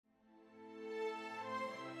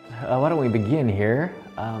Why don't we begin here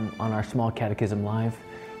on our small catechism live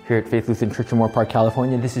here at Faith Lutheran Church in Moore Park,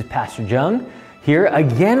 California. This is Pastor Jung here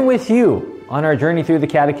again with you on our journey through the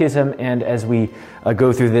catechism. And as we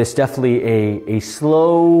go through this, definitely a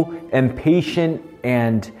slow and patient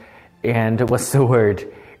and what's the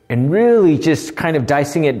word? And really just kind of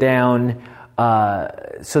dicing it down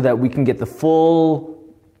so that we can get the full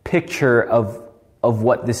picture of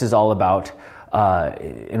what this is all about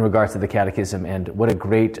in regards to the catechism. And what a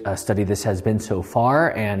great study this has been so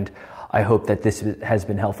far. And I hope that this has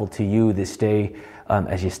been helpful to you this day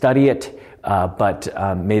as you study it. But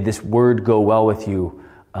may this word go well with you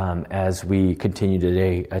as we continue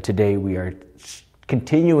today. Today we are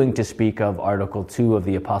continuing to speak of Article 2 of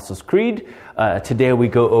the Apostles' Creed. Today we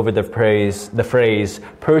go over the phrase,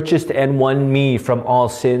 purchased and won me from all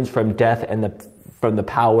sins, from death and from the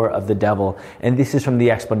power of the devil. And this is from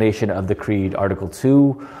the explanation of the Creed, Article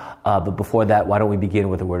 2. But before that, why don't we begin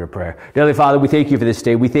with a word of prayer. Dear Heavenly Father, we thank you for this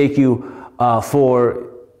day. We thank you for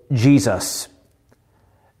Jesus,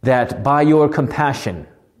 that by your compassion,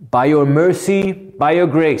 by your mercy, by your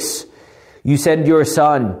grace, you send your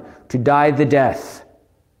Son to die the death,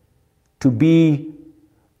 to be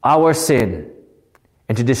our sin,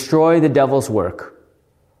 and to destroy the devil's work,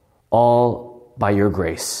 all by your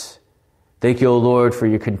grace. Thank you, O Lord, for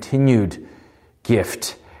your continued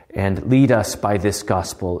gift, and lead us by this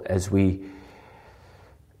gospel as we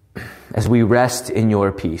rest in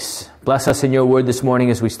your peace. Bless us in your word this morning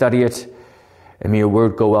as we study it, and may your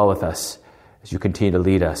word go well with us as you continue to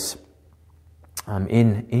lead us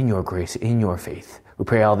in your grace, in your faith. We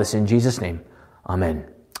pray all this in Jesus' name. Amen.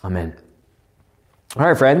 Amen. All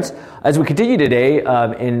right, friends, as we continue today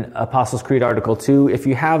in Apostles' Creed Article 2, if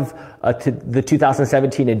you have the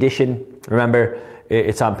 2017 edition, remember,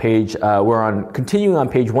 it's on continuing on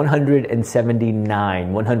page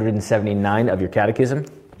 179 of your catechism.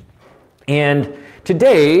 And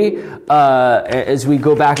today, as we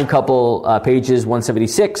go back a couple pages,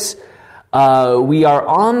 176, we are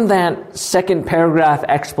on that second paragraph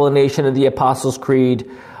explanation of the Apostles' Creed,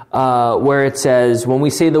 where it says, when we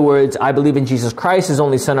say the words, I believe in Jesus Christ, his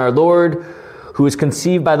only Son, our Lord, who was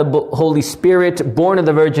conceived by the Holy Spirit, born of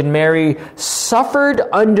the Virgin Mary, suffered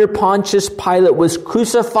under Pontius Pilate, was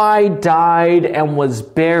crucified, died, and was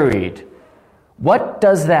buried. What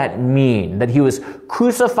does that mean? That he was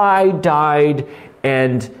crucified, died,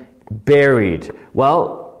 and buried?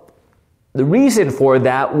 Well, the reason for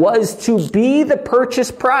that was to be the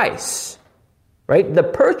purchase price, right? The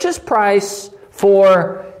purchase price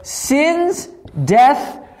for sins,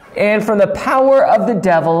 death, and from the power of the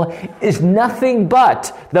devil is nothing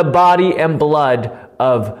but the body and blood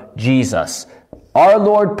of Jesus. Our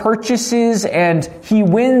Lord purchases and he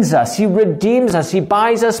wins us. He redeems us. He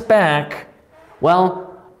buys us back,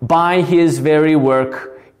 well, by his very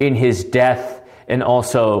work in his death and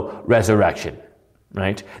also resurrection,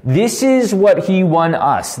 right? This is what he won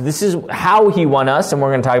us. This is how he won us, and we're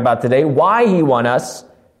going to talk about today why he won us.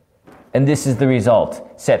 And this is the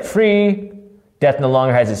result. Set free, death no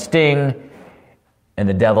longer has its sting, and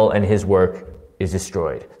the devil and his work is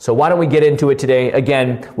destroyed. So why don't we get into it today?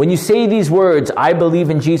 Again, when you say these words, I believe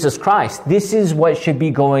in Jesus Christ, this is what should be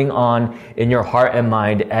going on in your heart and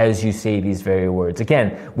mind as you say these very words.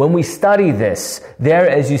 Again, when we study this, there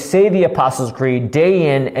as you say the Apostles' Creed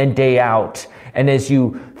day in and day out, and as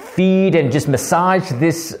you feed and just massage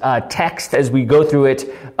this text as we go through it,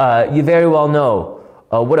 you very well know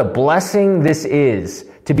what a blessing this is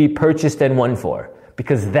to be purchased and won for,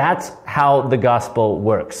 because that's how the gospel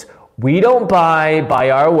works. We don't buy by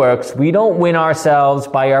our works. We don't win ourselves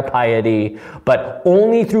by our piety, but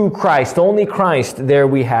only through Christ, there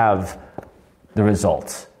we have the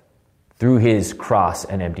results, through his cross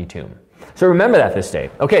and empty tomb. So remember that this day.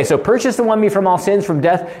 Okay, so purchased and won me from all sins, from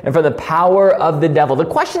death, and from the power of the devil. The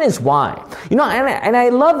question is why? And I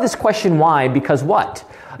love this question why, because what?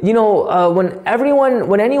 When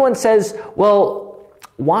anyone says, well,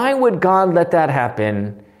 why would God let that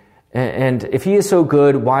happen? And if he is so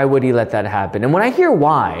good, why would he let that happen? And when I hear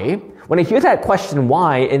that question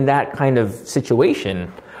why in that kind of situation,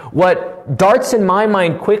 what darts in my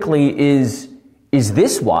mind quickly is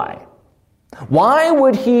this why? Why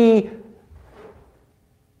would he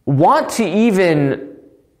want to even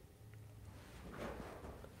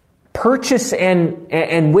purchase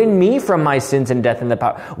and win me from my sins and death and the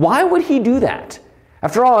power? Why would he do that?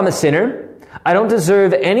 After all, I'm a sinner. I don't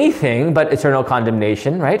deserve anything but eternal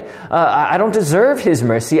condemnation, right? I don't deserve his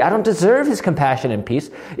mercy. I don't deserve his compassion and peace.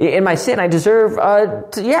 In my sin, I deserve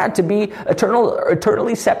to be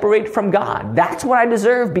eternally separate from God. That's what I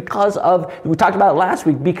deserve because of, we talked about it last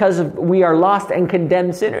week, because of we are lost and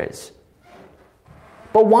condemned sinners.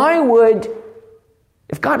 But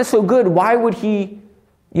if God is so good, why would he,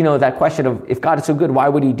 that question of if God is so good, why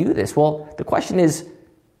would he do this? Well, the question is,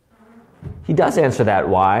 he does answer that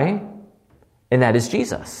why, and that is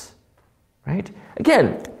Jesus, right?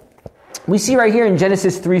 Again, we see right here in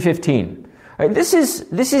Genesis 3:15. Right, this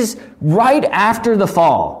is right after the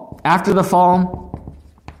fall. After the fall,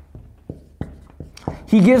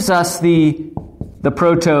 he gives us the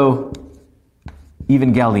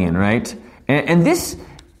proto-evangelion, right? And this,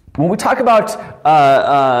 when we talk about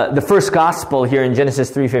the first gospel here in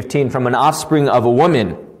Genesis 3:15, from an offspring of a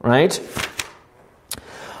woman, right?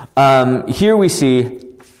 Here we see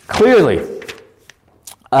clearly,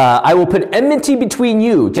 I will put enmity between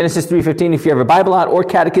you, Genesis 3:15, if you have a Bible out or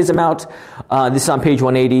catechism out, this is on page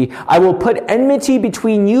 180. I will put enmity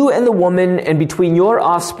between you and the woman, and between your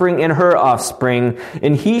offspring and her offspring,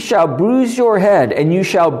 and he shall bruise your head, and you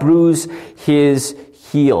shall bruise his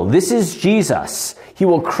heel. This is Jesus. He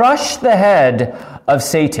will crush the head of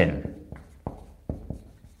Satan.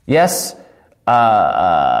 Yes,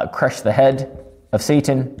 crush the head of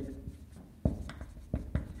Satan.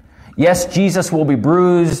 Yes, Jesus will be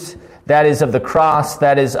bruised. That is of the cross.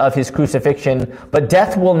 That is of his crucifixion. But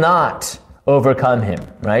death will not overcome him,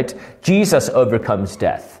 right? Jesus overcomes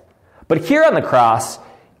death. But here on the cross,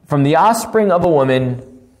 from the offspring of a woman,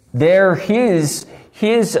 his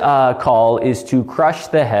call is to crush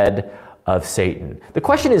the head of Satan. The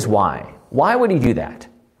question is why? Why would he do that?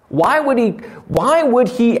 Why would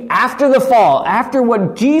he, after the fall, after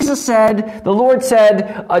what Jesus said, the Lord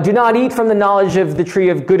said, do not eat from the knowledge of the tree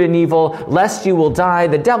of good and evil, lest you will die.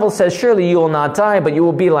 The devil says, surely you will not die, but you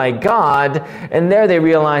will be like God. And there they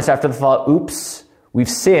realized after the fall, oops, we've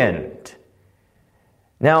sinned.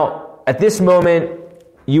 Now, at this moment,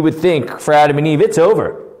 you would think for Adam and Eve, it's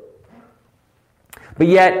over. But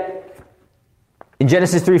yet, in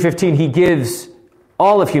Genesis 3:15, he gives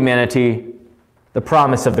all of humanity the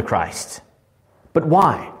promise of the Christ. But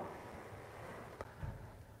why?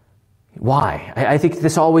 Why? I think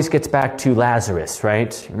this always gets back to Lazarus,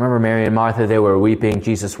 right? Remember Mary and Martha, they were weeping.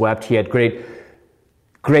 Jesus wept. He had great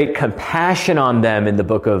compassion on them in the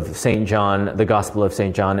book of St. John, the Gospel of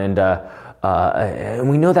St. John. And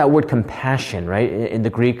we know that word compassion, right? In the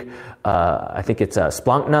Greek, I think it's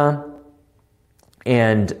splankna.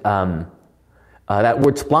 And that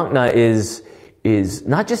word splankna is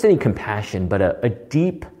not just any compassion, but a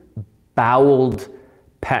deep-boweled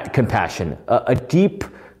compassion, a deep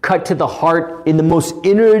cut to the heart in the most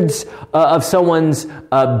innards of someone's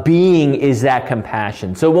being is that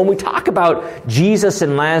compassion. So when we talk about Jesus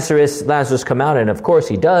and Lazarus come out, and of course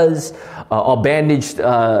he does, all bandaged,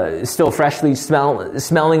 still freshly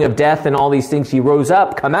smelling of death and all these things, he rose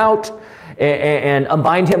up, come out, and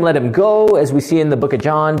unbind him, let him go, as we see in the book of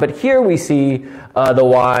John. But here we see the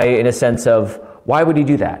why, in a sense of, why would he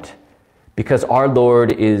do that? Because our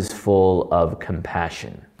Lord is full of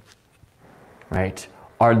compassion, right?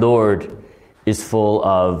 Our Lord is full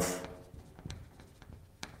of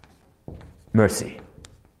mercy.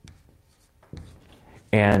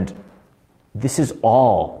 And this is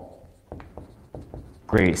all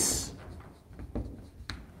grace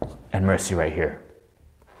and mercy right here.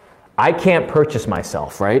 I can't purchase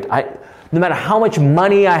myself, right? No matter how much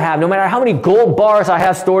money I have, no matter how many gold bars I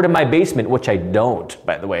have stored in my basement, which I don't,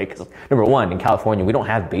 by the way, because number one, in California, we don't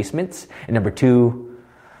have basements. And number two,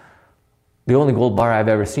 the only gold bar I've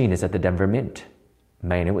ever seen is at the Denver Mint.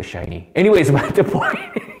 Man, it was shiny. Anyways, the point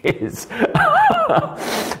is,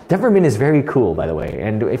 Denver Mint is very cool, by the way.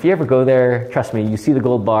 And if you ever go there, trust me, you see the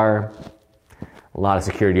gold bar, a lot of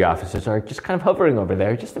security officers are just kind of hovering over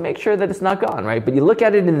there just to make sure that it's not gone, right? But you look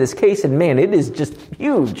at it in this case, and man, it is just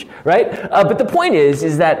huge, right? But the point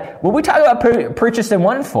is that when we talk about purchased and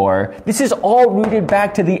won for, this is all rooted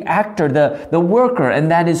back to the actor, the worker,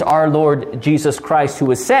 and that is our Lord Jesus Christ, who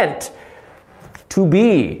was sent to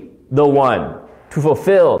be the one to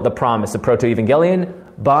fulfill the promise of proto-evangelion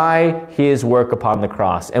by his work upon the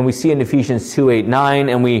cross. And we see in Ephesians 2:8-9,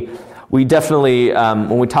 and we definitely,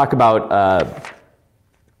 when we talk about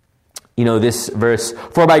this verse,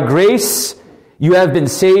 for by grace you have been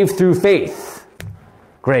saved through faith.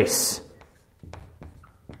 Grace.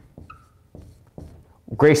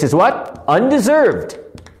 Grace is what? Undeserved.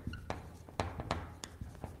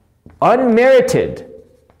 Unmerited.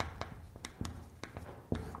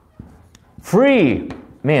 Free.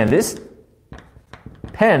 Man, this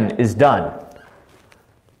pen is done.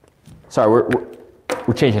 Sorry,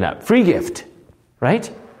 we're changing that. Free gift,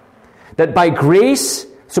 right? That by grace,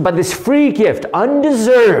 so by this free gift,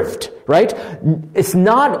 undeserved, right? It's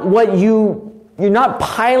not what you You're not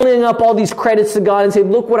piling up all these credits to God and say,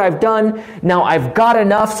 look what I've done. Now I've got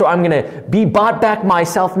enough, so I'm going to be bought back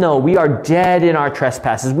myself. No, we are dead in our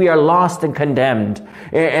trespasses. We are lost and condemned.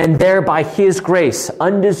 And there by His grace,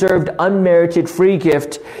 undeserved, unmerited, free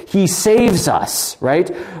gift, He saves us, right?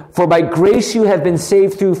 For by grace you have been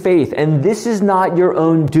saved through faith. And this is not your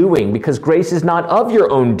own doing, because grace is not of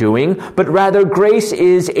your own doing, but rather grace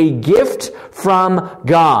is a gift from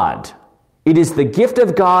God. It is the gift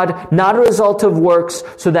of God, not a result of works,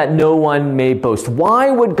 so that no one may boast. Why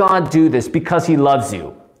would God do this? Because He loves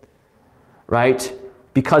you, right?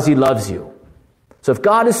 Because He loves you. So if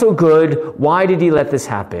God is so good, why did He let this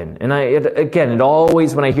happen? And it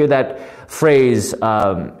always, when I hear that phrase,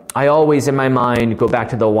 I always in my mind go back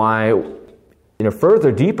to the why in a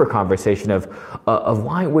further, deeper conversation of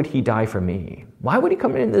why would He die for me? Why would He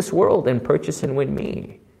come into this world and purchase and win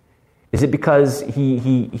me? Is it because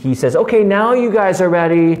he says, okay, now you guys are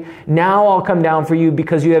ready. Now I'll come down for you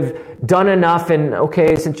because you have done enough. And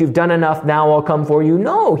okay, since you've done enough, now I'll come for you.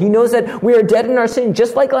 No, He knows that we are dead in our sin,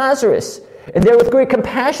 just like Lazarus. And there with great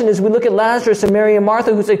compassion as we look at Lazarus and Mary and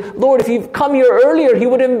Martha who say, Lord, if you'd come here earlier, he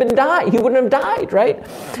wouldn't have died, right?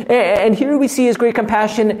 And here we see His great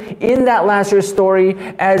compassion in that Lazarus story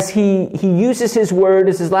as he uses His word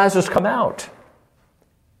as his Lazarus come out.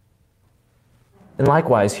 And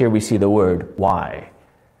likewise, here we see the word why.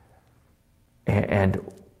 And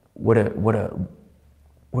what a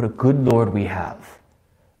good Lord we have,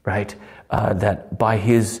 right? That by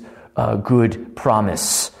His good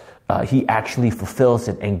promise, He actually fulfills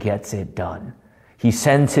it and gets it done. He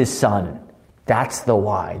sends His Son. That's the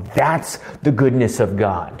why. That's the goodness of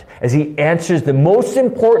God. As He answers the most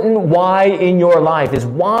important why in your life is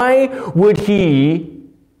why would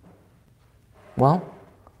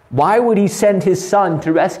He send His Son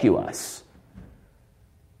to rescue us?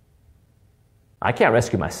 I can't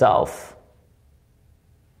rescue myself.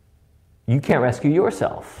 You can't rescue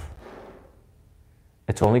yourself.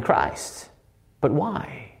 It's only Christ. But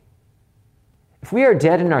why? If we are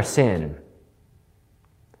dead in our sin,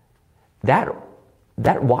 that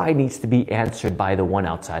why needs to be answered by the one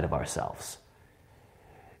outside of ourselves.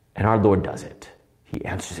 And our Lord does it. He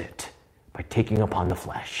answers it by taking upon the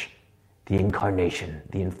flesh. The incarnation,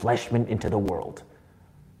 the enfleshment into the world,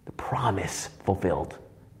 the promise fulfilled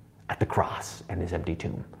at the cross and His empty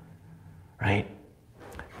tomb, right?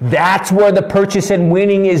 That's where the purchase and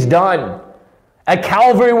winning is done. At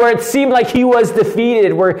Calvary, where it seemed like He was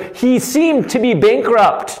defeated, where He seemed to be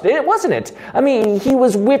bankrupt. It wasn't it. I mean, He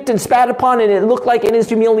was whipped and spat upon, and it looked like in His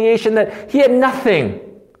humiliation that He had nothing.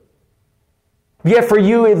 Yet for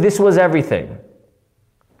you, this was everything.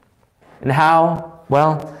 And how?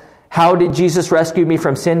 Well, how did Jesus rescue me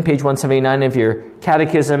from sin? Page 179 of your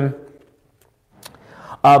catechism.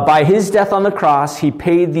 By His death on the cross, He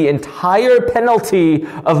paid the entire penalty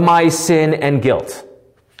of my sin and guilt.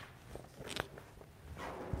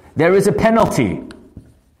 There is a penalty.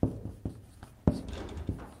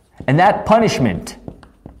 And that punishment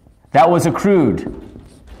that was accrued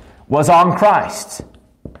was on Christ.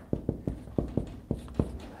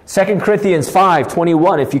 2 Corinthians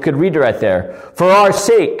 5:21, if you could read it right there. For our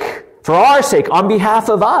sake, on behalf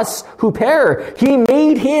of us who perish, He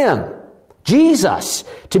made Him, Jesus,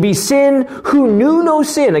 to be sin who knew no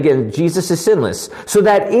sin. Again, Jesus is sinless. So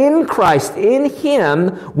that in Christ, in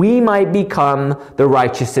Him, we might become the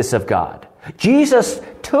righteousness of God. Jesus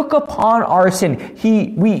took upon our sin.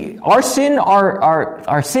 Our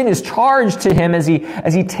sin is charged to Him as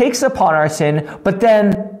He takes upon our sin, but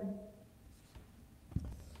then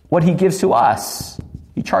what He gives to us,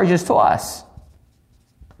 He charges to us,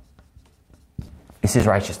 is His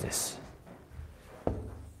righteousness.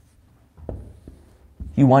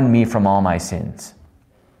 He won me from all my sins.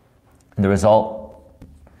 And the result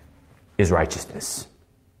is righteousness.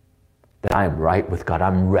 That I am right with God.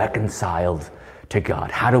 I'm reconciled to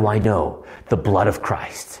God. How do I know? The blood of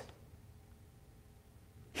Christ.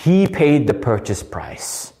 He paid the purchase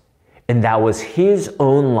price. And that was His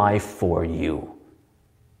own life for you.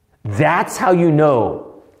 That's how you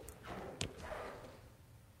know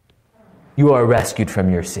you are rescued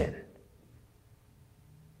from your sin.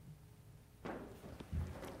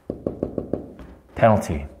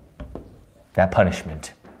 Penalty, that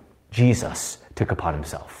punishment, Jesus took upon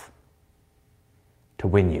Himself to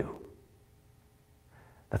win you.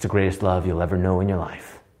 That's the greatest love you'll ever know in your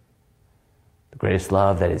life. The greatest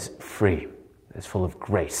love that is free, that is full of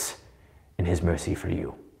grace in His mercy for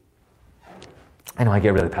you. I know I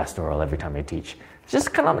get really pastoral every time I teach. It's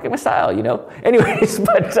just kind of like my style, you know? Anyways,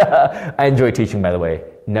 but I enjoy teaching, by the way.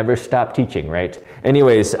 Never stop teaching, right?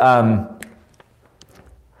 Anyways,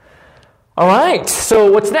 All right, so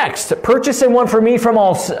what's next? Purchase and won for me from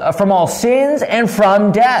all sins and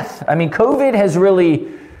from death. I mean, COVID has really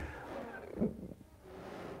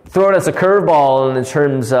thrown us a curveball in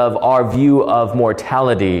terms of our view of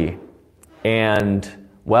mortality. And,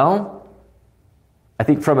 well, I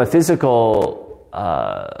think from a physical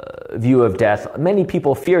view of death, many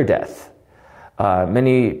people fear death.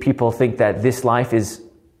 Many people think that this life is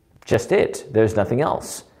just it. There's nothing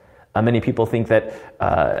else. Many people think that,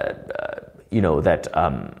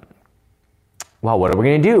 well, what are we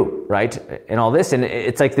going to do, right? And all this. And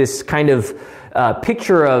it's like this kind of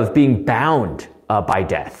picture of being bound by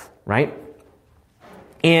death, right?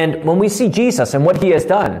 And when we see Jesus and what he has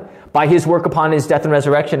done by his work upon his death and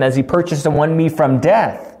resurrection as he purchased and won me from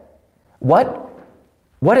death, what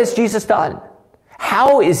has Jesus done?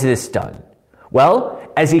 How is this done? Well,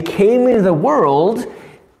 as he came into the world,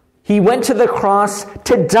 he went to the cross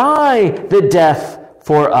to die the death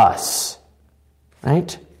for us,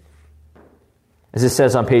 right? As it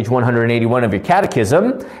says on page 181 of your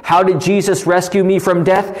catechism, how did Jesus rescue me from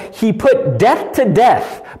death? He put death to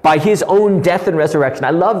death by his own death and resurrection.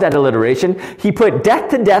 I love that alliteration. He put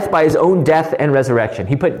death to death by his own death and resurrection.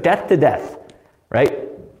 He put death to death, right?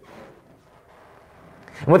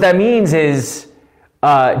 And what that means is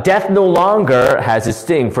death no longer has its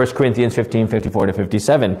sting. 1 Corinthians 15, 54 to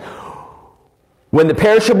 57. When the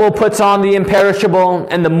perishable puts on the imperishable,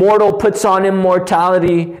 and the mortal puts on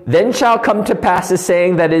immortality, then shall come to pass the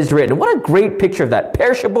saying that is written. What a great picture of that.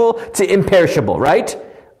 Perishable to imperishable, right?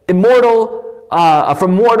 Immortal,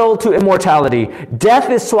 from mortal to immortality. Death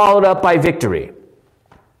is swallowed up by victory.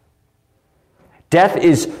 Death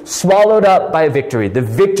is swallowed up by victory. The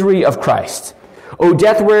victory of Christ. O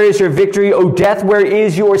death, where is your victory? O death, where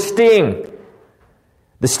is your sting?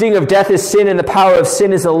 The sting of death is sin, and the power of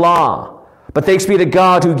sin is the law. But thanks be to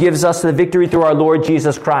God who gives us the victory through our Lord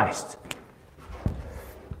Jesus Christ.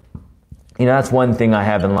 You know, that's one thing I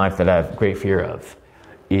have in life that I have great fear of,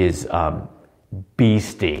 is bee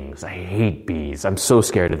stings. I hate bees. I'm so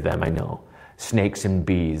scared of them, I know. Snakes and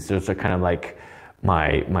bees, those are kind of like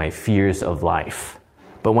my fears of life.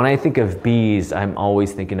 But when I think of bees, I'm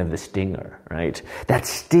always thinking of the stinger, right? That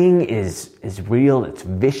sting is real, it's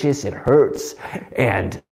vicious, it hurts,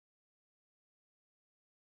 and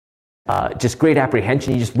just great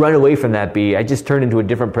apprehension. You just run away from that bee. I just turn into a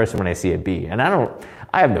different person when I see a bee. And I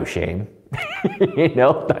have no shame. You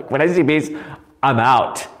know, like when I see bees, I'm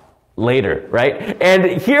out later, right?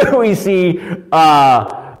 And here we see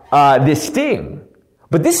this sting.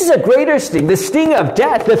 But this is a greater sting, the sting of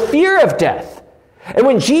death, the fear of death. And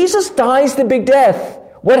when Jesus dies the big death,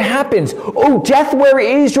 what happens? Oh, death, where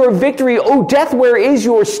is your victory? Oh, death, where is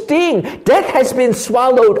your sting? Death has been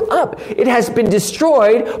swallowed up. It has been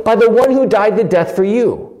destroyed by the one who died the death for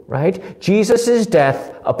you, right? Jesus'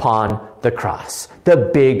 death upon the cross.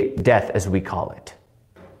 The big death, as we call it.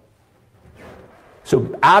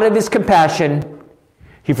 So out of his compassion,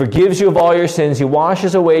 he forgives you of all your sins. He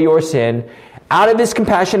washes away your sin. Out of his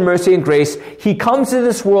compassion, mercy, and grace, he comes to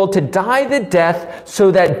this world to die the death so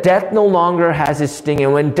that death no longer has its sting.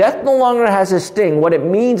 And when death no longer has its sting, what it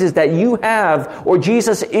means is that you have, or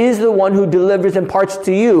Jesus is the one who delivers and imparts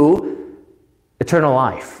to you, eternal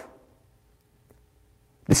life.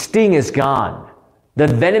 The sting is gone. The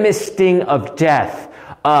venomous sting of death,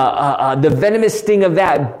 the venomous sting of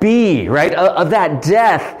that bee, right, of that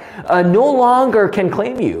death, no longer can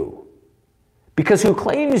claim you. Because who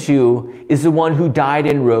claims you is the one who died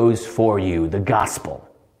and rose for you, the gospel.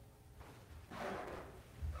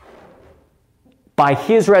 By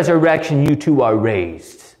his resurrection, you too are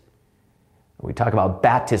raised. We talk about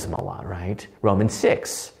baptism a lot, right? Romans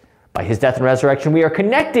 6. By his death and resurrection, we are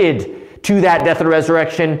connected to that death and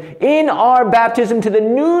resurrection in our baptism to the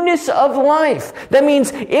newness of life. That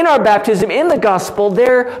means in our baptism, in the gospel,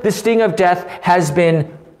 the sting of death has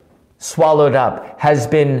been swallowed up, has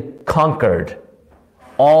been conquered.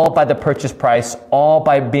 All by the purchase price, all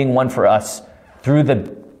by being won for us through the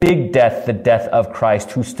big death, the death of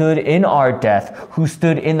Christ, who stood in our death, who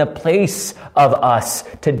stood in the place of us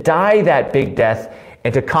to die that big death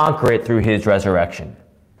and to conquer it through his resurrection.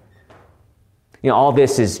 You know, all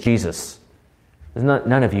this is Jesus. There's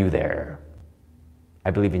none of you there. I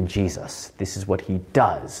believe in Jesus. This is what he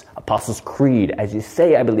does. Apostles' Creed, as you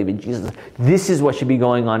say, I believe in Jesus. This is what should be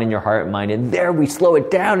going on in your heart and mind. And there we slow it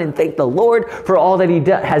down and thank the Lord for all that he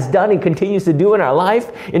has done and continues to do in our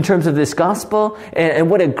life in terms of this gospel. And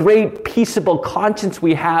what a great peaceable conscience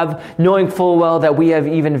we have, knowing full well that we have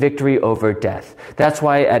even victory over death. That's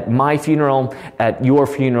why at my funeral, at your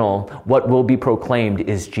funeral, what will be proclaimed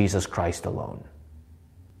is Jesus Christ alone.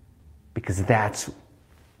 Because that's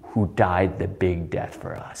who died the big death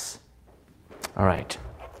for us. All right.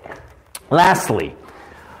 Lastly,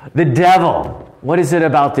 the devil. What is it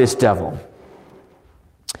about this devil?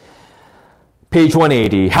 Page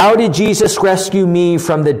 180. How did Jesus rescue me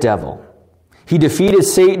from the devil? He defeated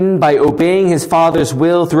Satan by obeying his Father's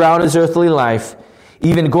will throughout his earthly life,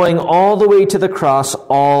 even going all the way to the cross,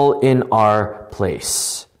 all in our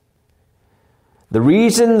place. The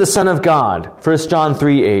reason the Son of God, 1 John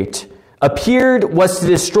 3:8, appeared was to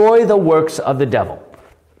destroy the works of the devil.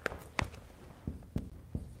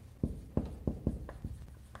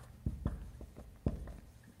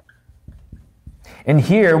 And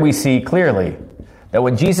here we see clearly that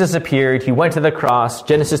when Jesus appeared, he went to the cross,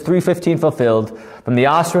 Genesis 3:15 fulfilled, from the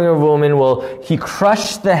offspring of a woman, he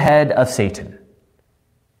crushed the head of Satan.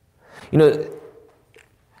 You know,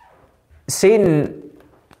 Satan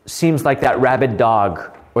seems like that rabid dog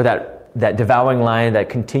or that devouring lion that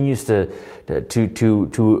continues to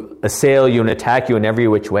assail you and attack you in every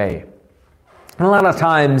which way. And a lot of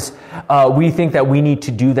times we think that we need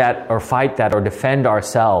to do that or fight that or defend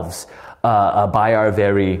ourselves by our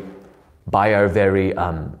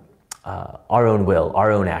own will,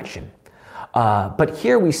 our own action. But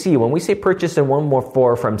here we see, when we say purchased and won more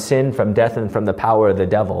for from sin, from death, and from the power of the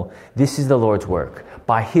devil, this is the Lord's work.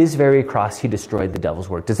 By his very cross, he destroyed the devil's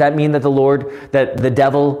work. Does that mean that the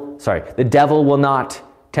devil will not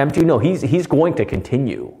tempt you? No, he's going to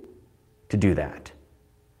continue to do that.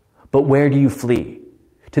 But where do you flee?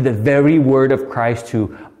 To the very word of Christ,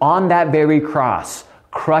 who on that very cross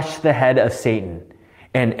crushed the head of Satan.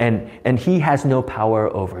 And he has no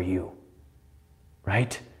power over you.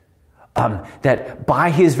 Right? That by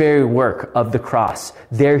his very work of the cross,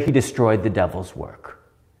 there he destroyed the devil's work.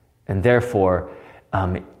 And therefore,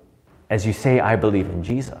 as you say, I believe in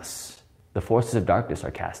Jesus, the forces of darkness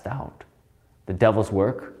are cast out. The devil's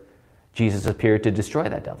work, Jesus appeared to destroy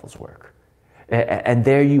that devil's work. And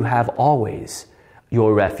there you have always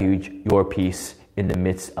your refuge, your peace in the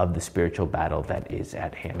midst of the spiritual battle that is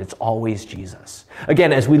at hand. It's always Jesus.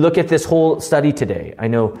 Again, as we look at this whole study today, I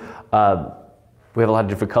know we have a lot of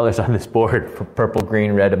different colors on this board, purple,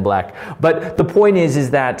 green, red, and black. But the point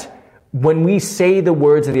is that when we say the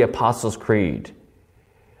words of the Apostles' Creed,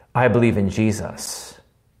 I believe in Jesus,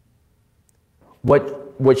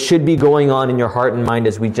 what should be going on in your heart and mind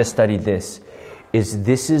as we just studied this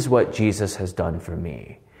is what Jesus has done for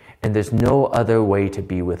me. And there's no other way to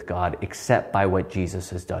be with God except by what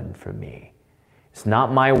Jesus has done for me. It's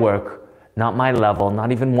not my work, not my level,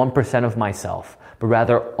 not even 1% of myself, but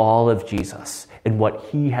rather all of Jesus and what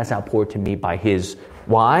he has outpoured to me by his,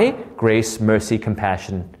 why? Grace, mercy,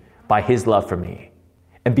 compassion, by his love for me.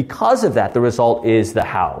 And because of that, the result is the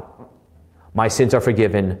how. My sins are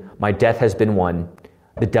forgiven, my death has been won,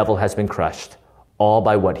 the devil has been crushed, all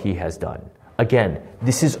by what he has done. Again,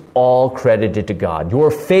 this is all credited to God.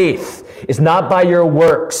 Your faith is not by your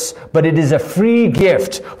works, but it is a free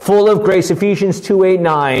gift, full of grace. Ephesians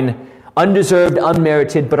 2:8-9, undeserved,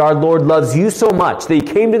 unmerited, but our Lord loves you so much that he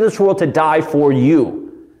came to this world to die for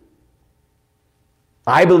you.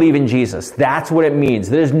 I believe in Jesus. That's what it means.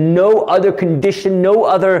 There's no other condition, no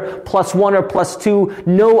other +1 or +2,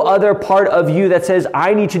 no other part of you that says,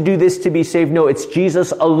 I need to do this to be saved. No, it's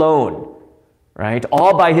Jesus alone. Right?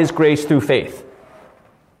 All by his grace through faith.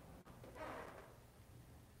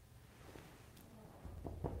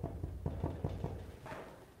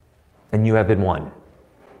 And you have been won.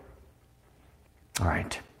 All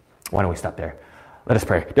right. Why don't we stop there? Let us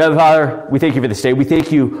pray. Dear Father, we thank you for this day. We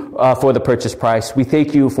thank you for the purchase price. We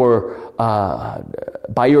thank you for,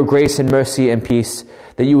 by your grace and mercy and peace,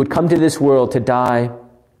 that you would come to this world to die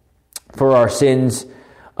for our sins,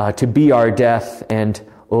 to be our death, and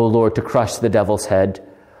O Lord, to crush the devil's head.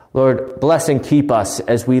 Lord, bless and keep us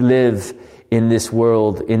as we live in this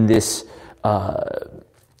world, in this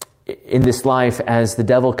life, as the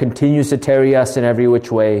devil continues to tarry us in every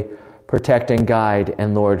which way. Protect and guide,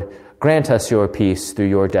 and Lord, grant us your peace through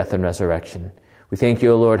your death and resurrection. We thank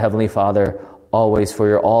you, O Lord, Heavenly Father, always for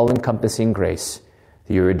your all-encompassing grace,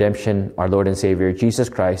 through your redemption, our Lord and Savior, Jesus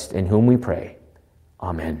Christ, in whom we pray.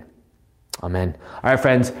 Amen. Amen. All right,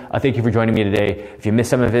 friends, thank you for joining me today. If you missed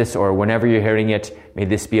some of this or whenever you're hearing it, may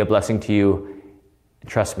this be a blessing to you.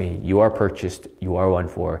 Trust me, you are purchased, you are won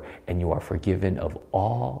for, and you are forgiven of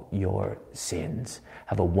all your sins.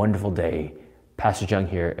 Have a wonderful day. Pastor Jung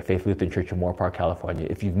here at Faith Lutheran Church in Moorpark, California.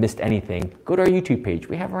 If you've missed anything, go to our YouTube page.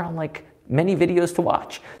 We have around many videos to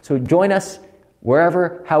watch. So join us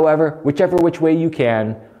wherever, however, whichever which way you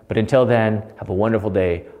can. But until then, have a wonderful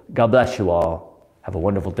day. God bless you all. Have a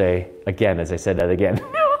wonderful day. Again, as I said that again.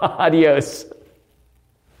 Adios.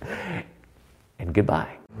 And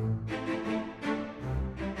goodbye.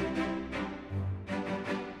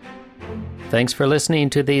 Thanks for listening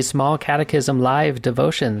to these Small Catechism Live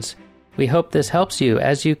devotions. We hope this helps you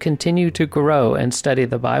as you continue to grow and study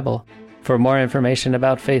the Bible. For more information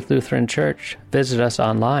about Faith Lutheran Church, visit us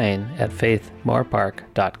online at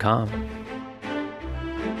faithmoorpark.com.